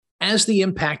As the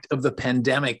impact of the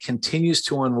pandemic continues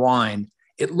to unwind,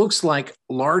 it looks like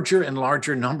larger and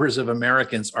larger numbers of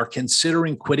Americans are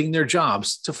considering quitting their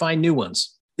jobs to find new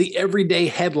ones. The everyday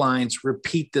headlines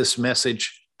repeat this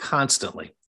message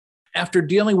constantly. After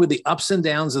dealing with the ups and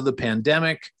downs of the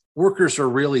pandemic, workers are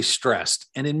really stressed,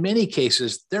 and in many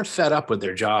cases, they're fed up with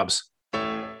their jobs.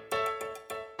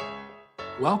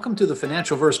 Welcome to the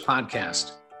Financial Verse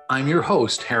podcast. I'm your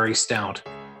host, Harry Stout.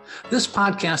 This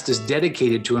podcast is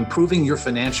dedicated to improving your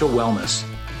financial wellness.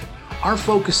 Our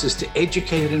focus is to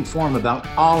educate and inform about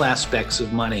all aspects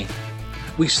of money.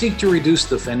 We seek to reduce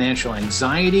the financial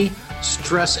anxiety,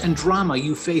 stress, and drama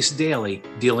you face daily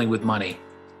dealing with money.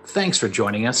 Thanks for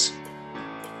joining us.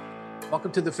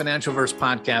 Welcome to the Financial Verse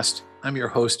podcast. I'm your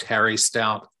host, Harry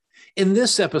Stout. In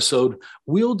this episode,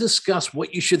 we'll discuss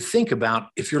what you should think about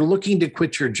if you're looking to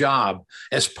quit your job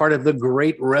as part of the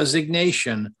Great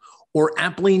Resignation, or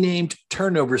aptly named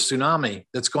turnover tsunami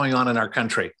that's going on in our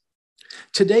country.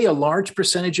 Today, a large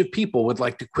percentage of people would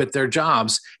like to quit their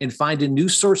jobs and find a new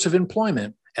source of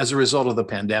employment as a result of the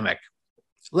pandemic.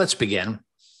 Let's begin.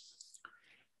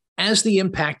 As the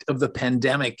impact of the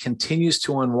pandemic continues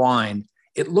to unwind,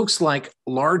 it looks like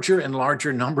larger and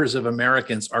larger numbers of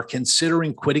Americans are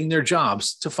considering quitting their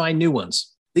jobs to find new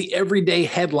ones. The everyday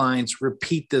headlines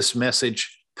repeat this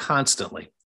message constantly.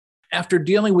 After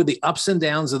dealing with the ups and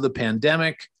downs of the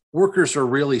pandemic, workers are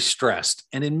really stressed,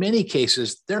 and in many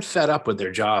cases, they're fed up with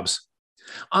their jobs.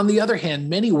 On the other hand,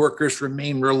 many workers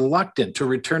remain reluctant to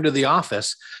return to the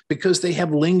office because they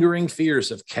have lingering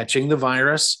fears of catching the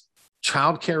virus,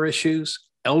 childcare issues,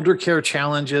 elder care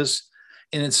challenges,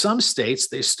 and in some states,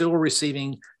 they're still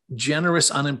receiving generous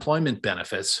unemployment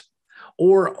benefits.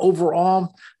 Or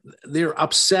overall, they're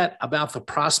upset about the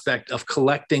prospect of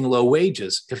collecting low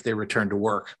wages if they return to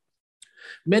work.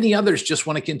 Many others just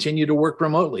want to continue to work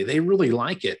remotely. They really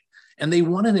like it, and they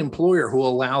want an employer who will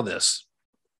allow this.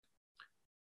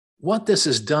 What this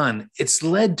has done, it's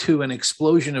led to an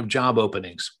explosion of job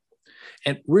openings.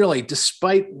 And really,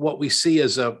 despite what we see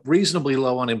as a reasonably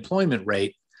low unemployment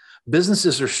rate,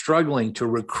 businesses are struggling to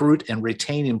recruit and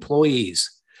retain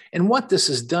employees. And what this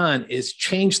has done is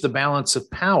changed the balance of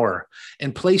power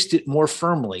and placed it more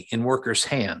firmly in workers'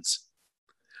 hands.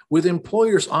 With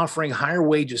employers offering higher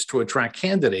wages to attract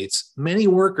candidates, many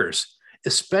workers,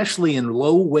 especially in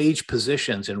low-wage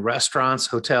positions in restaurants,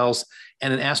 hotels,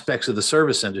 and in aspects of the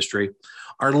service industry,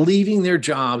 are leaving their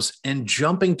jobs and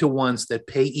jumping to ones that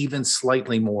pay even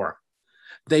slightly more.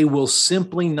 They will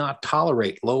simply not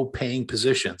tolerate low-paying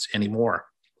positions anymore.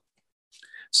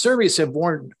 Surveys have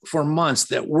warned for months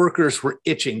that workers were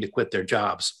itching to quit their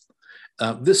jobs.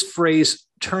 This phrase,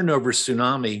 turnover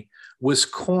tsunami, was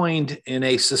coined in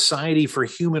a Society for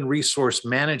Human Resource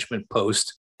Management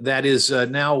post that is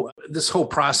now this whole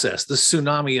process, the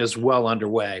tsunami is well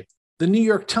underway. The New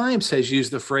York Times has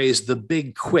used the phrase the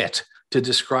big quit to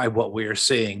describe what we are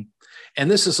seeing.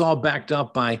 And this is all backed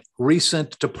up by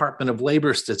recent Department of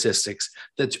Labor statistics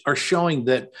that are showing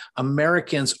that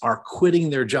Americans are quitting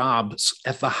their jobs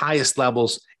at the highest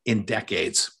levels in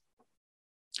decades.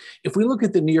 If we look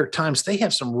at the New York Times, they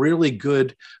have some really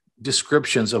good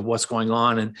descriptions of what's going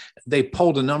on, and they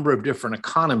polled a number of different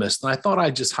economists, and I thought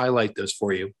I'd just highlight those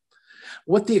for you.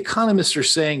 What the economists are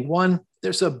saying, one,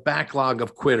 there's a backlog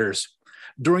of quitters.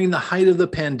 During the height of the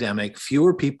pandemic,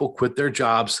 fewer people quit their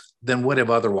jobs than would have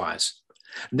otherwise.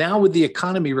 Now, with the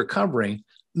economy recovering,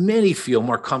 many feel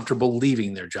more comfortable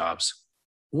leaving their jobs.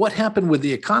 What happened with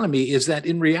the economy is that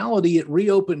in reality, it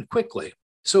reopened quickly.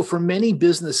 So for many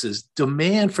businesses,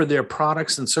 demand for their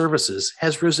products and services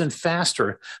has risen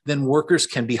faster than workers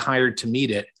can be hired to meet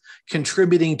it,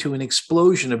 contributing to an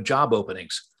explosion of job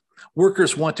openings.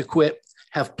 Workers want to quit,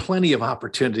 have plenty of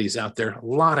opportunities out there, a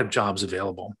lot of jobs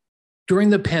available.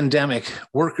 During the pandemic,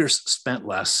 workers spent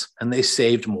less and they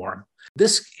saved more.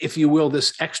 This, if you will,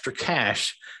 this extra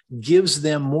cash gives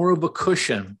them more of a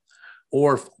cushion,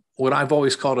 or what I've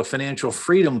always called a financial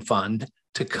freedom fund,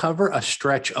 to cover a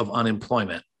stretch of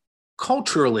unemployment.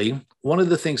 Culturally, one of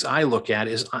the things I look at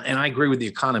is, and I agree with the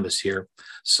economists here,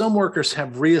 some workers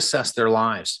have reassessed their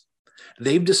lives.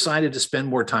 They've decided to spend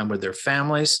more time with their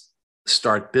families,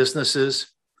 start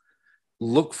businesses,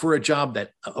 look for a job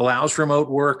that allows remote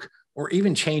work, or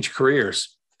even change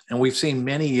careers. And we've seen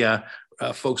many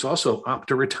folks also opt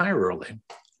to retire early.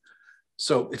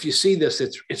 So if you see this,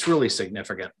 it's really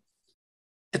significant.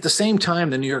 At the same time,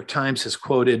 the New York Times has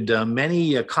quoted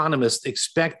many economists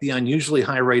expect the unusually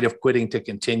high rate of quitting to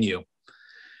continue.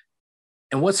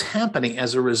 And what's happening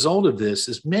as a result of this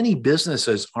is many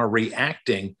businesses are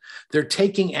reacting. They're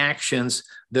taking actions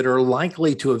that are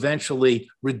likely to eventually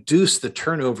reduce the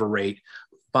turnover rate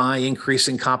by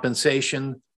increasing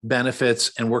compensation,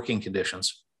 benefits, and working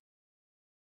conditions.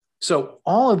 So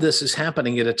all of this is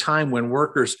happening at a time when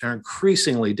workers are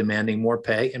increasingly demanding more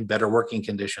pay and better working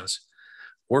conditions.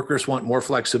 Workers want more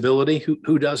flexibility.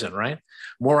 Who doesn't, right?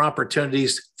 There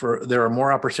are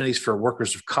more opportunities for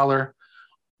workers of color,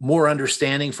 more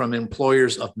understanding from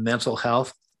employers of mental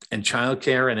health and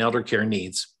childcare and elder care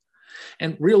needs.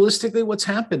 And realistically, what's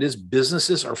happened is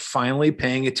businesses are finally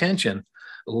paying attention,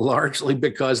 largely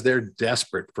because they're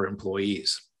desperate for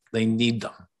employees. They need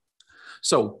them.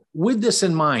 So with this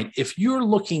in mind, if you're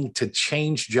looking to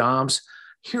change jobs,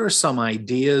 here are some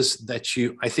ideas that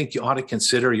I think you ought to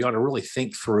consider, you ought to really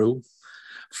think through.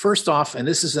 First off, and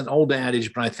this is an old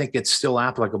adage, but I think it's still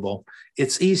applicable,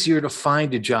 it's easier to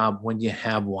find a job when you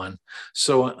have one.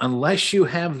 So unless you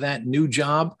have that new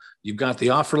job, you've got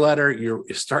the offer letter, your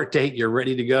start date, you're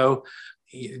ready to go,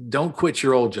 don't quit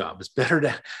your old job. It's better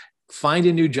to find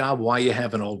a new job while you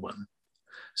have an old one.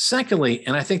 Secondly,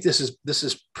 and I think this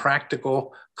is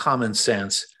practical common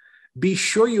sense, be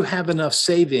sure you have enough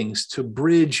savings to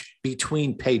bridge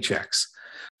between paychecks.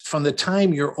 From the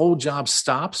time your old job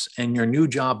stops and your new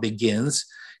job begins,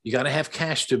 you got to have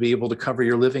cash to be able to cover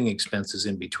your living expenses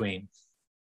in between.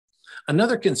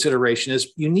 Another consideration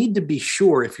is you need to be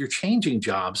sure if you're changing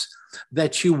jobs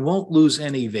that you won't lose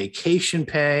any vacation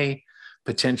pay,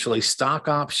 potentially stock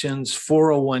options,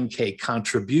 401k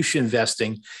contribution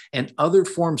vesting, and other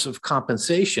forms of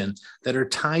compensation that are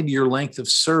tied to your length of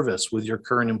service with your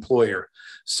current employer.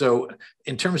 So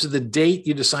in terms of the date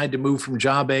you decide to move from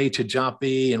job A to job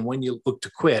B and when you look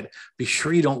to quit, be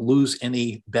sure you don't lose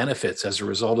any benefits as a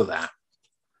result of that.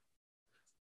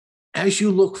 As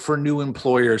you look for new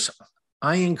employers,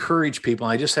 I encourage people,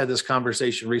 I just had this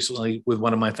conversation recently with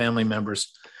one of my family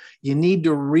members, you need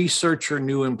to research your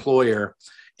new employer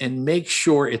and make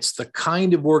sure it's the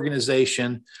kind of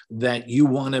organization that you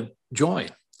want to join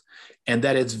and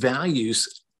that its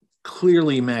values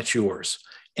clearly match yours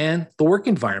and the work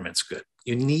environment's good.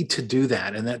 You need to do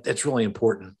that, and that's really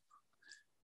important.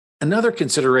 Another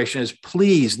consideration is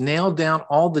please nail down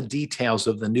all the details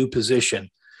of the new position,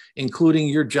 including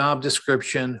your job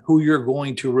description, who you're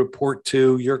going to report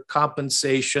to, your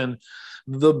compensation,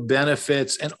 the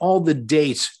benefits, and all the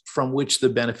dates from which the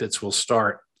benefits will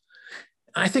start.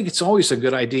 I think it's always a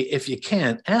good idea, if you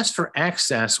can, ask for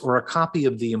access or a copy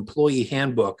of the employee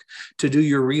handbook to do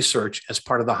your research as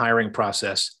part of the hiring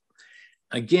process.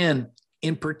 Again,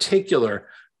 in particular,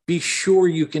 be sure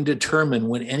you can determine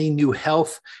when any new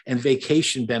health and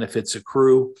vacation benefits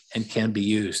accrue and can be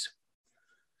used.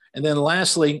 And then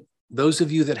lastly, those of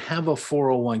you that have a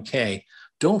 401k,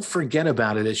 don't forget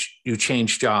about it as you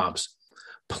change jobs.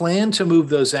 Plan to move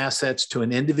those assets to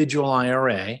an individual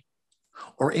IRA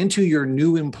or into your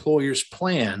new employer's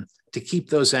plan to keep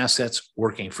those assets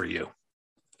working for you.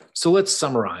 So let's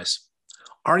summarize.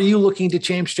 Are you looking to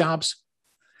change jobs?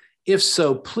 If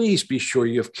so, please be sure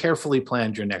you have carefully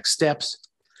planned your next steps.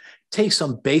 Take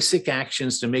some basic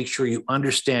actions to make sure you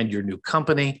understand your new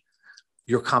company,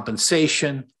 your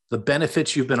compensation, the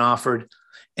benefits you've been offered,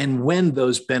 and when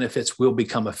those benefits will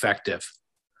become effective.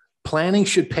 Planning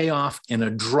should pay off in a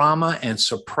drama and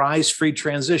surprise-free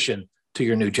transition to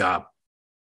your new job.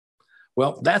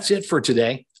 Well, that's it for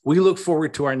today. We look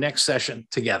forward to our next session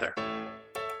together.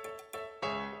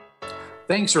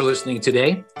 Thanks for listening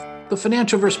today. The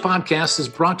Financialverse podcast is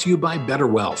brought to you by Better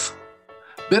Wealth.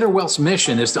 Better Wealth's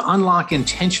mission is to unlock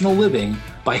intentional living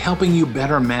by helping you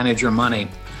better manage your money.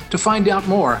 To find out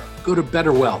more, go to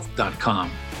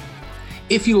betterwealth.com.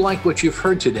 If you like what you've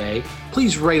heard today,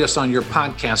 please rate us on your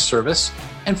podcast service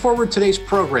and forward today's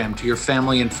program to your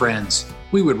family and friends.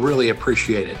 We would really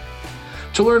appreciate it.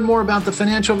 To learn more about the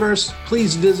Financialverse,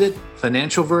 please visit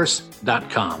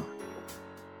financialverse.com.